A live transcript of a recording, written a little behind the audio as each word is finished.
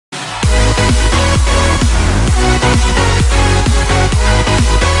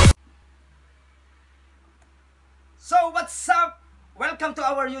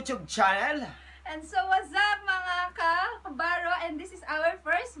YouTube channel. And so what's up mga kabaro, and this is our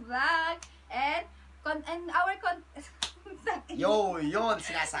first vlog and our Yun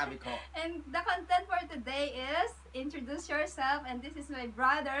sinasabi ko. And the content for today is introduce yourself, and this is my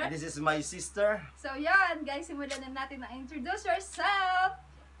brother. And this is my sister. So yan guys, simulan na natin na introduce yourself.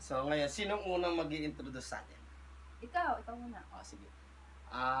 So ngayon, sinong unang mag-i-introduce sa atin? Ikaw muna. Oh, sige.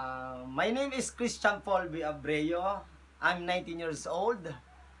 My name is Christian Paul B. Abreu. I'm 19 years old.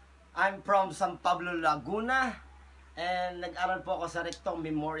 I'm from San Pablo, Laguna. And nag-aral po ako sa Rectong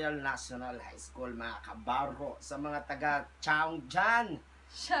Memorial National High School, mga kabaro. Sa mga taga-Chaong dyan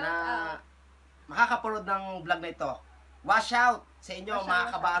na makakapanood ng vlog na ito. Wash out sa inyo, mga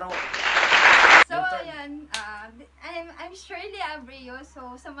kabaro. So ayan, I'm Shirley Abreu.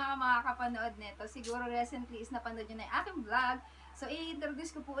 So sa mga makakapanood nito, siguro recently is napanood nyo na yung aking vlog. So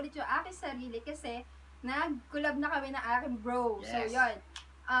i-introduce ko po ulit yung aking sarili kasi nag-collab na kami ng aking bro. Yes. So yun.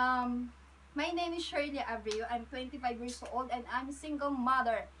 My name is Shirley Abreu. I'm 25 years old and I'm a single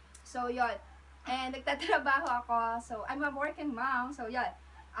mother. So yun. And nagtatrabaho ako. So I'm a working mom. So yun.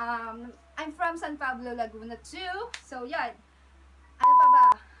 I'm from San Pablo, Laguna too. So yun. Ano pa ba?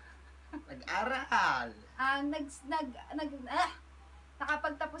 Nag-aral.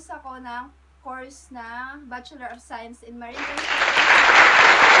 Nakapagtapos ako ng course na Bachelor of Science in Marine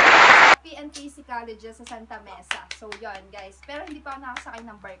PNPC College sa Santa Mesa. So, yun, guys. Pero hindi pa ako nakasakay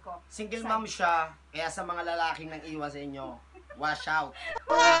ng barko. Single mom siya, kaya sa mga lalaking nang iwan sa inyo, wash out.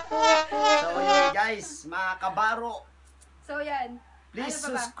 So, yun, guys, mga kabaro. So, yan. Please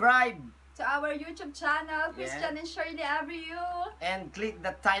Ano pa ba? subscribe To our YouTube channel, Christian and Shirley Abreu. and click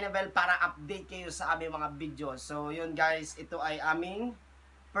the tiny bell para update kayo sa aming mga video. So, yun, guys, ito ay aming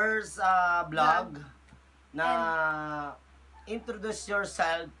first vlog na introduce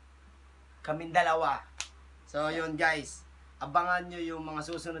yourself, kaming dalawa. So, yun, guys, abangan nyo yung mga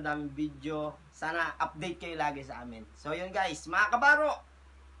susunod naming video. Sana update kayo lagi sa amin. So, yun, guys, mga kabaro,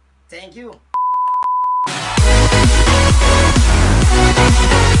 thank you.